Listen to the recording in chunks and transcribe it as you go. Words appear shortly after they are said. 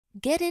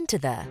Get into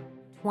the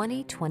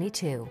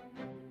 2022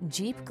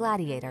 Jeep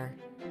Gladiator.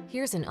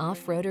 Here's an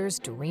off-roader's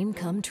dream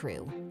come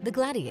true, the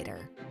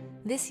Gladiator.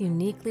 This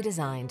uniquely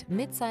designed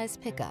midsize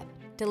pickup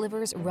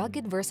delivers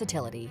rugged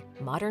versatility,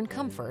 modern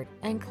comfort,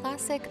 and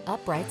classic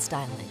upright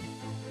styling.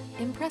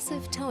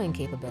 Impressive towing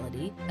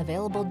capability,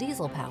 available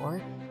diesel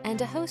power,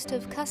 and a host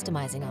of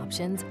customizing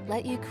options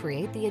let you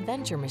create the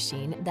adventure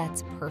machine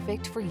that's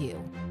perfect for you.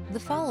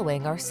 The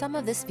following are some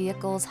of this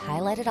vehicle's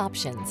highlighted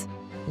options: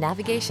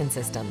 navigation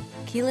system,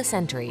 keyless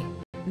entry,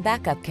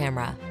 backup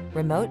camera,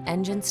 remote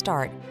engine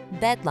start,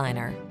 bed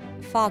liner,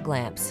 fog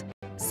lamps,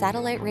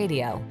 satellite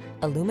radio,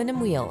 aluminum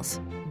wheels,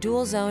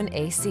 dual zone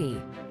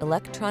AC,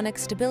 electronic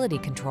stability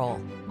control.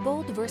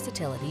 Bold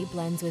versatility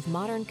blends with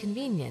modern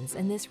convenience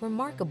in this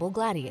remarkable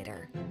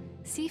Gladiator.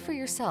 See for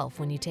yourself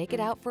when you take it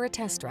out for a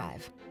test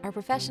drive. Our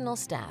professional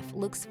staff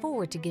looks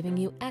forward to giving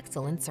you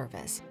excellent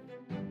service.